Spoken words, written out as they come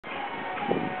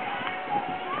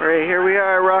Alright, here we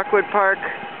are, Rockwood Park.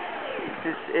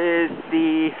 This is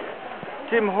the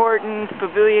Tim Hortons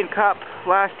Pavilion Cup,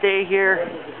 last day here.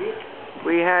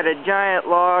 We had a giant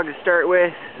log to start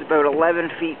with, it's about 11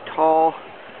 feet tall.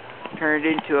 Turned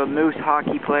into a moose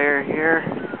hockey player here.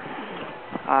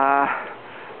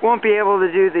 Won't be able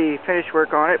to do the finish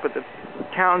work on it, but the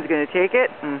town's going to take it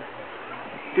and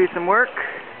do some work.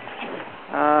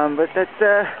 But that's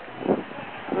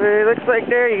what it looks like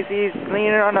there. You can see he's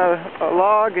leaning on a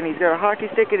log and he's got a hockey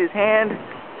stick in his hand.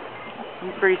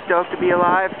 He's pretty stoked to be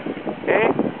alive. Okay?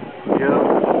 Yeah.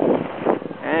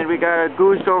 And we got a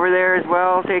goose over there as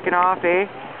well, taking off, eh?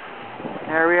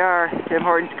 There we are, Tim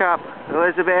Hortons Cup.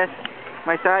 Elizabeth,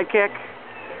 my sidekick.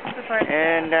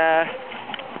 And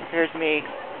here's me,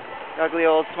 ugly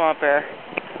old swamp bear.